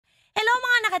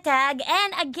Matatag.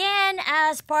 And again,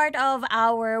 as part of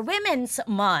our Women's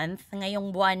Month,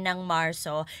 ngayong buwan ng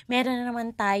Marso, meron na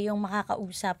naman tayong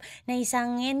makakausap na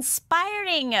isang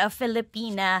inspiring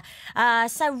Filipina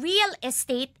sa real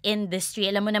estate industry.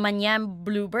 Alam mo naman yan,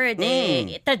 Bluebird.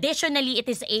 Traditionally, it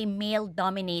is a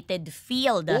male-dominated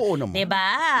field. Oo naman. Diba?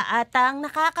 At ang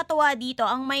nakakatuwa dito,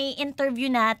 ang may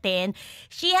interview natin,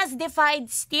 she has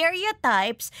defied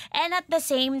stereotypes and at the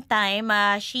same time,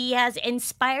 she has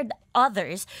inspired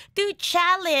others to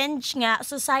challenge nga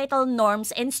societal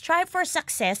norms and strive for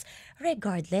success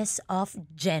regardless of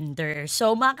gender.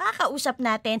 So makakausap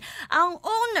natin ang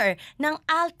owner ng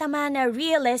Altamana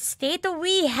Real Estate.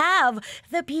 We have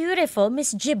the beautiful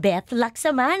Miss Giebeth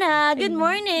Laxamana. Good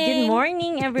morning. Good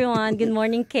morning, everyone. Good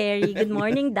morning, Carrie. Good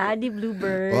morning, Daddy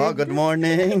Bluebird. Oh, good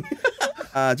morning.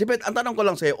 Giebeth, ang tanong ko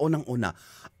lang sa'yo, unang-una,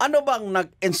 ano bang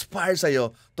nag-inspire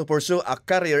sa'yo to pursue a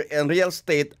career in real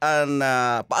estate and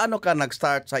paano ka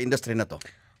nag-start sa industry na to?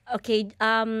 Okay,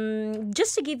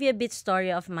 just to give you a bit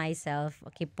story of myself,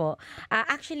 okay po.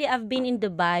 Actually, I've been in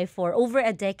Dubai for over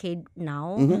a decade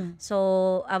now.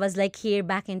 So, I was like here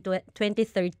back in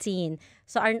 2013.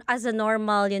 So, as a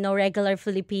normal, regular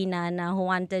Filipina na who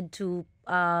wanted to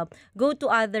go to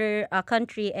other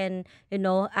country and,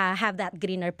 have that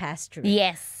greener pasture.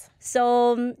 Yes.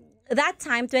 So, that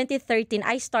time, 2013,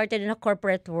 I started in a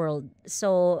corporate world.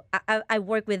 So, I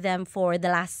worked with them for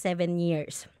the last 7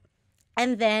 years.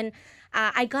 And then,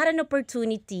 I got an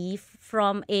opportunity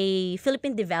from a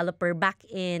Philippine developer back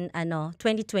in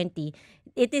 2020.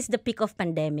 It is the peak of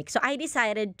pandemic. So, I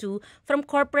decided to, from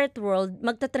corporate world,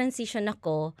 magta-transition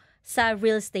ako sa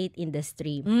real estate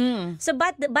industry. So,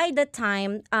 but by the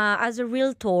time, as a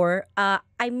realtor,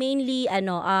 I mainly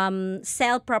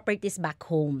sell properties back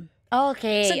home.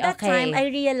 Okay, so that time, I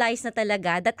realized na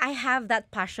talaga that I have that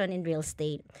passion in real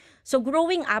estate. So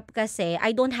growing up kasi,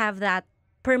 I don't have that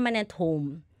permanent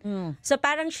home. So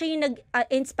parang siya yung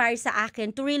nag-inspire sa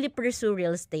akin to really pursue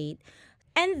real estate.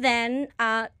 And then,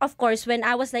 of course, when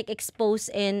I was like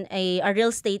exposed in a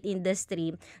real estate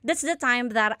industry, that's the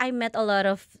time that I met a lot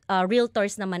of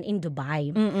realtors naman in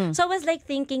Dubai. So I was like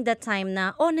thinking that time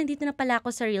na, nandito na pala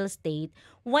ako sa real estate.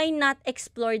 Why not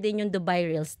explore din yung Dubai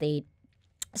real estate?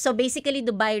 So basically,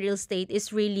 Dubai real estate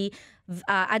is really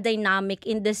a dynamic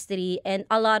industry and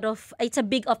it's a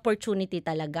big opportunity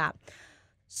talaga.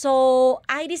 So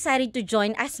I decided to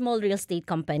join a small real estate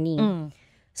company.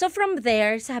 So from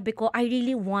there, sabi ko, I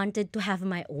really wanted to have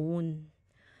my own.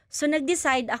 So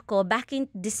nag-decide ako back in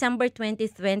December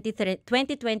 2022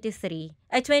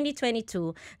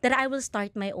 that I will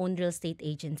start my own real estate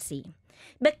agency.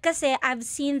 But kasi I've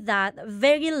seen that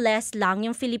very less lang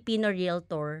yung Filipino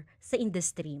realtor sa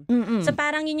industry. So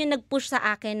parang yun yung nag-push sa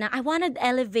akin na I wanted to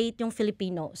elevate yung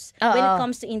Filipinos when it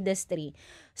comes to industry.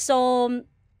 So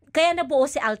kaya nabuo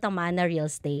si Altamana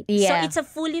Real Estate. Yeah. So it's a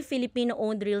fully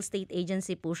Filipino-owned real estate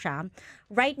agency po siya.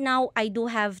 Right now, I do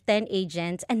have 10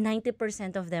 agents and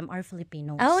 90% of them are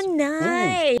Filipinos. Oh,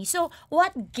 nice! So,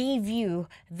 what gave you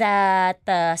that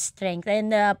strength?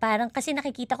 And parang, kasi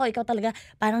nakikita ko, ikaw talaga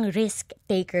parang risk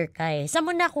taker ka eh. Saan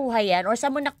mo nakuha yan? Or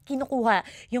saan mo kinukuha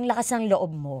yung lakas ng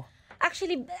loob mo?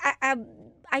 Actually,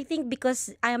 I think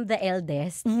because I am the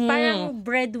eldest, parang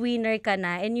breadwinner ka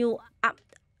na and you...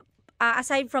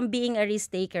 aside from being a risk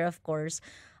taker, of course,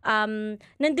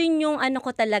 nandun yung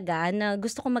ko talaga na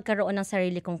gusto ko magkaroon ng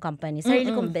sarili kong company, sarili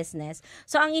kong business.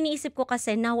 So, ang iniisip ko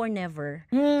kasi, now or never.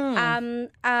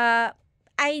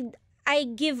 I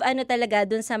give talaga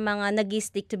dun sa mga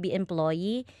nag-stick to be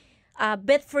employee.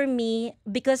 But for me,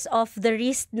 because of the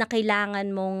risk na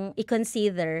kailangan mong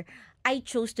i-consider, I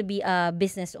chose to be a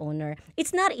business owner.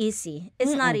 It's not easy.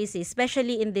 It's not easy,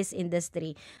 especially in this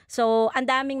industry. So, ang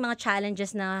daming mga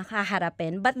challenges na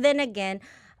haharapin. But then again,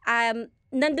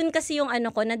 nandun kasi yung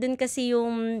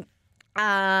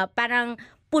parang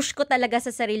push ko talaga sa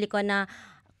sarili ko na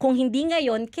kung hindi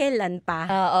ngayon, kailan pa?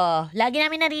 Oo. Lagi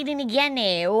namin naririnig yan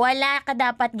eh. Wala ka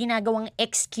dapat ginagawang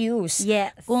excuse.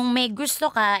 Yes. Kung may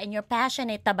gusto ka and you're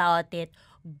passionate about it,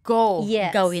 go. Yes.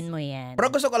 Gawin mo yan.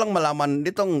 Pero gusto ko lang malaman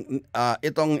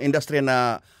itong industry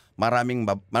na maraming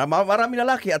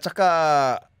lalaki at saka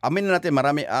aminin natin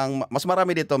mas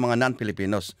marami dito mga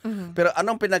non-Filipinos. Pero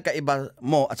anong pinagkaiba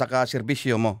mo at saka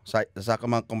serbisyo mo sa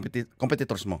mga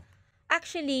competitors mo?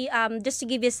 Actually, just to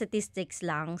give you statistics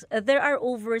lang, there are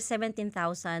over 17,000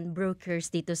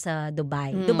 brokers dito sa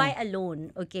Dubai. Dubai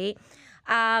alone, okay?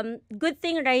 Good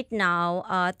thing right now,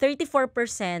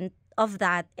 34% of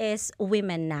that is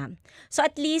women na. So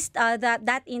at least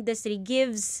that industry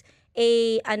gives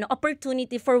an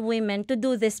opportunity for women to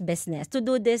do this business, to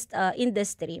do this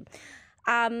industry.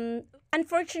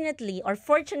 unfortunately or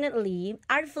fortunately,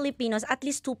 our Filipinos, at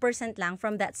least 2% lang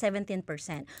from that 17%.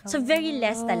 So very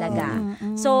less talaga.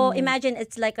 So imagine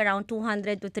it's like around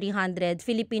 200 to 300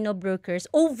 Filipino brokers,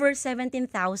 over 17,000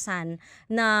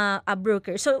 na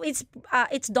brokers. So it's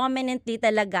dominantly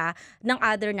talaga ng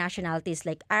other nationalities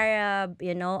like Arab,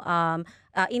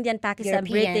 Indian, Pakistan,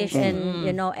 European. British, and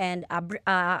and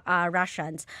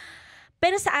Russians.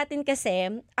 Pero sa atin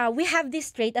kasi, we have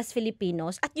this trait as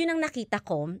Filipinos, at yun ang nakita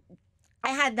ko.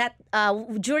 I had that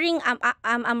during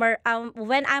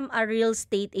when I'm a real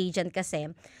estate agent kasi,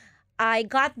 I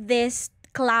got this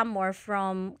clamor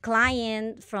from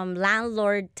client, from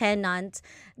landlord, tenants,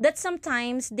 that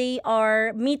sometimes they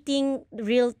are meeting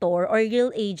realtor or real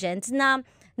agents na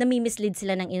nami-mislead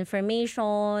sila ng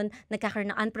information,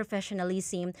 nagkakaroon ng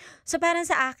unprofessionalism. So parang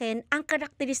sa akin, ang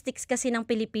characteristics kasi ng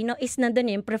Pilipino is nandun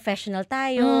yung professional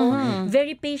tayo,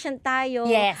 very patient tayo.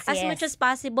 As much as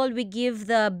possible, we give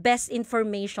the best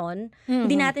information.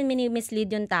 Hindi natin mini-mislead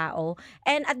yung tao.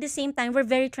 And at the same time, we're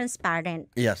very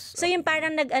transparent. Yes. So yung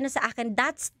parang nag-ano sa akin,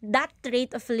 that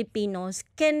trait of Filipinos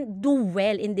can do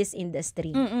well in this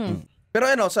industry. Pero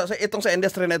sa itong sa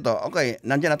industry nito, okay,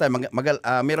 nandiyan na tayo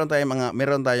meron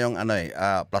tayong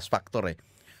plus factor eh.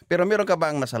 Pero meron ka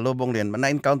bang nasalubong din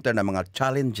na-encounter na mga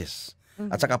challenges?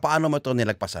 At saka paano mo ito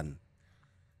nilagpasan?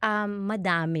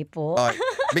 Madami po.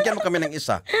 Bigyan mo kami ng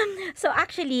isa. So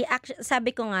actually,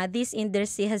 sabi ko nga, this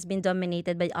industry has been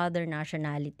dominated by other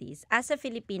nationalities. As a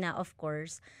Filipina, of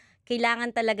course,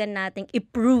 kailangan talaga nating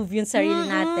i-prove yung sarili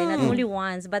natin, not only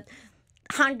once, but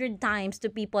 100 times to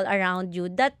people around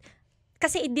you that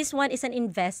kasi this one is an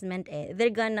investment eh.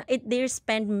 They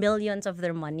spend millions of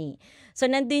their money. So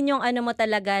nandun yung mo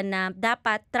talaga na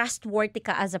dapat trustworthy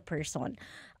ka as a person.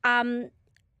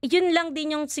 Yun lang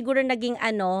din yung siguro naging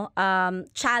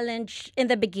challenge in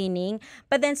the beginning.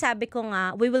 But then sabi ko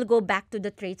nga, we will go back to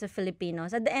the traits of Filipinos.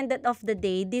 At the end of the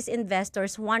day, these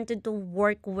investors wanted to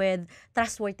work with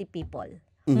trustworthy people.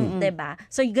 Diba?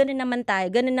 So ganun naman tayo,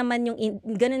 ganun naman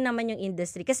yung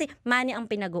industry kasi money ang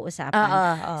pinag-uusapan.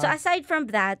 So aside from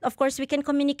that, of course we can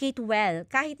communicate well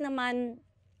kahit naman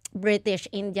British,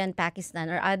 Indian, Pakistan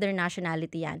or other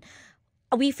nationality yan.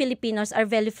 We Filipinos are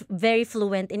very very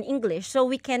fluent in English, so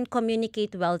we can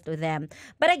communicate well to them.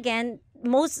 But again,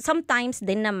 sometimes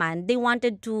din naman they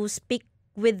wanted to speak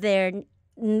with their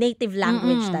native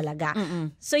language talaga.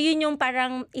 So yun yung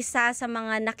parang isa sa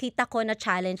mga nakita ko na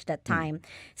challenge that time.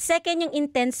 Second, yung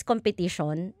intense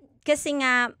competition. Kasi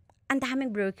nga, ang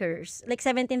daming brokers. Like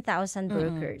 17,000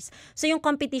 brokers. So yung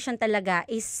competition talaga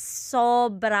is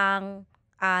sobrang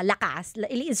lakas.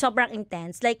 Sobrang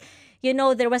intense. Like,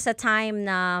 there was a time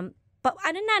na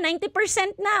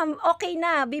 90% na, okay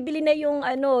na. Bibili na yung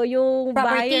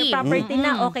buyer property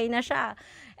na, okay na siya.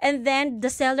 And then,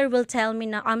 the seller will tell me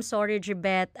na, I'm sorry,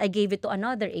 Giebeth, I gave it to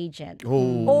another agent.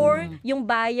 Or, yung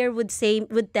buyer would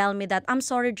tell me that, I'm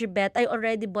sorry, Giebeth, I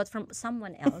already bought from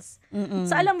someone else.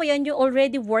 So, alam mo yun, you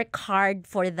already work hard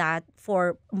for that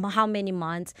for how many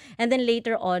months. And then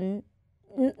later on,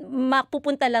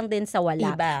 mapupunta lang din sa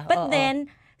wala. But then,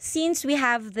 since we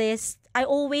have this, I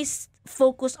always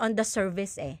focus on the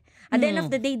service eh. At the end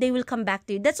of the day, they will come back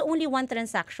to you. That's only one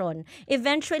transaction.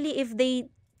 Eventually, if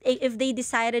they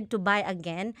decided to buy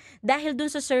again, dahil dun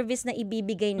sa service na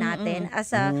ibibigay natin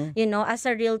as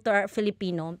a realtor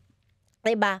Filipino,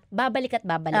 diba? Babalik at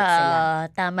babalik sila.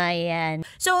 Tama yan.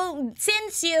 So,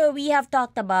 since we have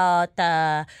talked about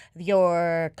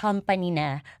your company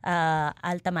na,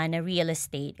 Altamana Real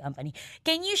Estate Company,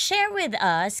 can you share with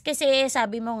us, kasi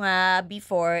sabi mo nga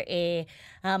before,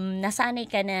 nasanay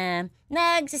ka na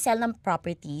nagsisell ng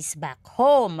properties back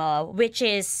home, which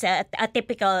is a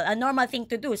typical, a normal thing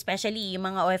to do, especially yung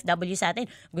mga OFW sa atin,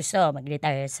 gusto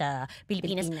mag-retire sa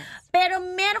Pilipinas. Pero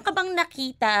meron ka bang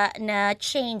nakita na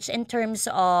change in terms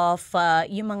of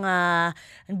yung mga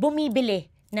bumibili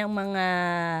ng mga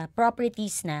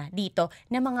properties na dito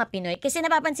ng mga Pinoy? Kasi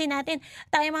napapansin natin,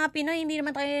 tayo mga Pinoy, hindi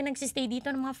naman tayo nagsistay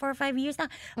dito ng mga 4 or 5 years na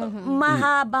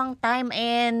mahabang time,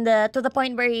 and to the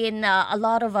point wherein a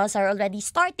lot of us are already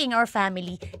starting our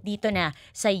family dito na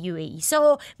sa UAE.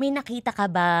 So, may nakita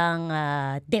ka bang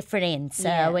difference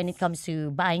when it comes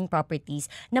to buying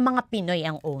properties na mga Pinoy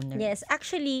ang owner? Yes,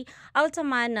 actually,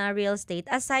 Altamana Real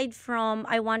Estate, aside from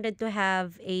I wanted to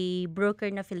have a broker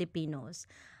na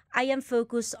Filipinos, I am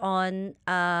focused on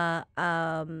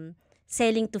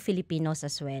selling to Filipinos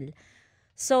as well.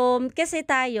 So, kasi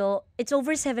tayo, it's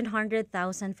over 700,000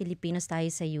 Filipinos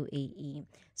tayo sa UAE.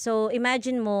 So,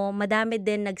 imagine mo, madami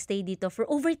din nagstay dito for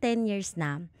over 10 years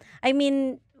na. I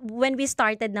mean, when we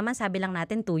started naman, sabi lang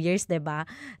natin 2 years, diba?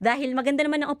 Dahil maganda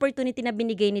naman ang opportunity na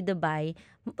binigay ni Dubai,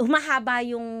 humahaba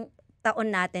yung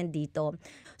taon natin dito.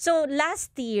 So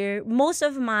last year, most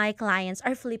of my clients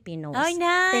are Filipinos. Ay,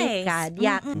 nice. Thank God.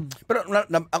 Yeah. Pero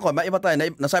ako, maiba tayo.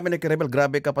 Nasabi ni Kiribel,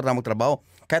 grabe ka pa na magtrabaho.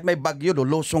 Kahit may bagyo,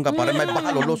 lulusong ka pa rin. May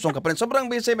baha, lulusong ka pa rin. Sobrang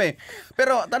busy mo eh.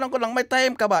 Pero tanong ko lang, may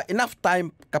time ka ba? Enough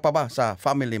time ka pa ba sa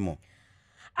family mo?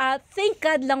 Thank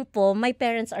God lang po, my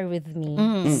parents are with me.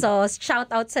 So, shout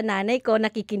out sa nanay ko,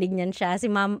 nakikinig niyan siya, si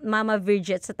Mama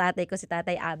Virgit, sa tatay ko, si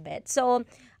Tatay Abet. So,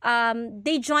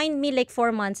 they joined me like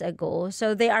 4 months ago.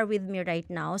 So, they are with me right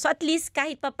now. So, at least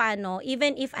kahit papano,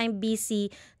 even if I'm busy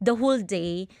the whole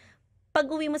day, pag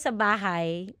uwi mo sa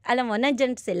bahay, alam mo,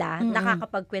 nandyan sila,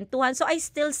 nakakapagkwentuhan. So, I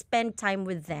still spend time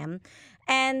with them.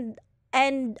 And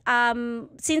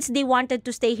since they wanted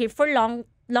to stay here for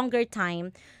longer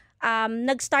time,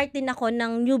 nag-start din ako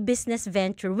ng new business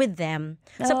venture with them.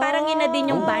 So parang yun na din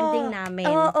yung bonding namin.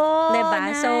 Diba?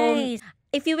 Nice. So,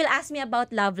 if you will ask me about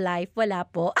love life, wala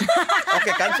po.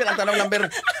 Okay, cancel ang tanong number.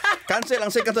 Cancel ang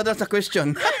second sa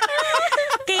question.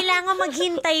 Kailangan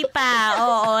maghintay pa.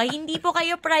 Oo, hindi po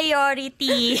kayo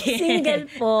priority.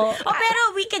 Single po. Pero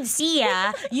we can see,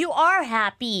 you are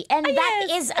happy. And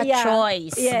that is a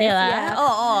choice. Yes, diba? yeah.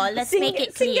 Oo, let's make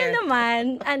it clear. Single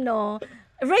naman,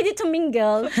 ready to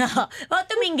mingle.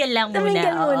 Tuminggal lang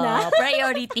Tuminggal muna. Oo,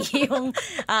 priority yung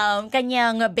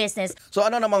kanyang business. So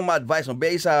ano namang ma-advise mo?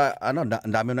 Based sa, ang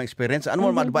dami ng experience, ano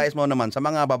mo ma-advise mo naman sa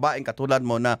mga babaeng katulad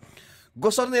mo na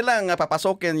gusto nilang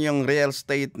papasokin yung real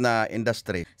estate na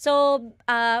industry? So,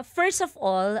 first of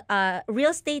all,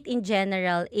 real estate in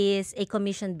general is a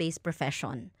commission-based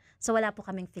profession. So, wala po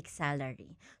kaming fixed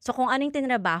salary. So, kung anong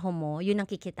tinrabaho mo, yun ang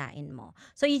kikitain mo.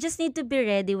 So, you just need to be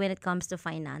ready when it comes to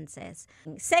finances.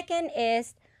 Second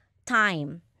is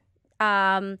time.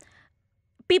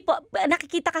 People,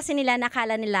 nakikita kasi nila,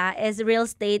 nakala nila is real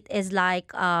estate is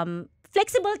like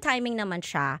flexible timing naman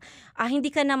siya. Hindi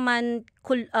ka naman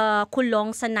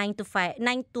kulong sa 9 to 5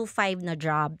 na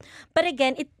job. But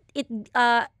again, it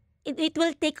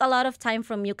will take a lot of time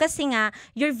from you kasi nga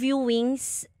your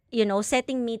viewings,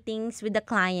 setting meetings with the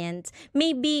clients,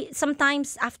 maybe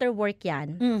sometimes after work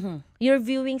yan. Your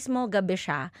viewings mo, gabi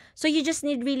siya. So you just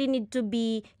really need to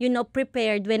be,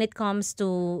 prepared when it comes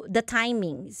to the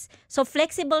timings. So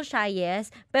flexible siya,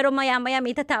 yes, pero maya-maya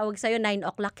may tatawag sa'yo 9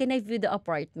 o'clock, can I view the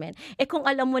apartment? Kung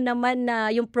alam mo naman na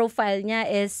yung profile niya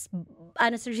is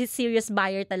serious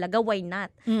buyer talaga, why not?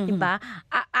 Diba?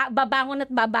 Babangon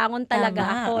at babangon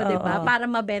talaga ako, diba? Para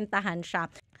mabentahan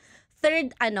siya.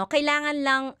 Third, kailangan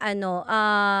lang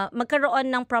magkaroon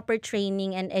ng proper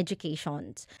training and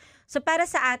educations. So para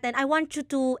sa atin, I want you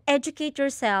to educate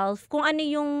yourself kung ano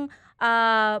yung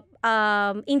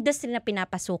industry na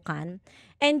pinapasukan.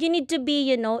 And you need to be,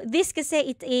 this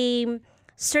kasi it's a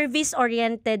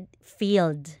service-oriented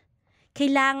field.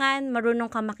 Kailangan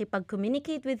marunong ka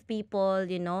makipag-communicate with people,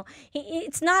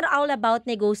 It's not all about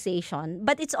negotiation,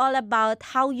 but it's all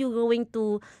about how you going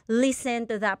to listen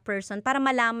to that person para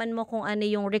malaman mo kung ano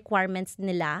yung requirements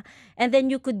nila. And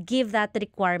then you could give that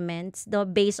requirements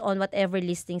based on whatever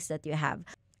listings that you have.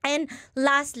 And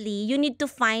lastly, you need to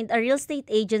find a real estate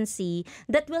agency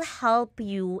that will help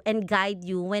you and guide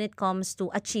you when it comes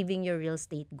to achieving your real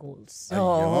estate goals.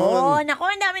 Oo, naku,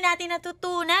 ang dami natin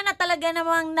natutunan na talaga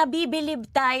namang nabibilib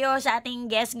tayo sa ating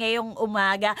guest ngayong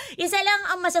umaga. Isa lang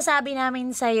ang masasabi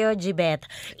namin sa'yo, Giebeth.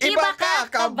 Iba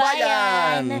Ka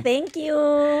Kabayan! Thank you!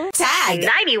 Tag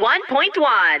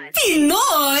 91.1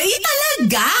 Pinoy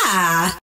talaga!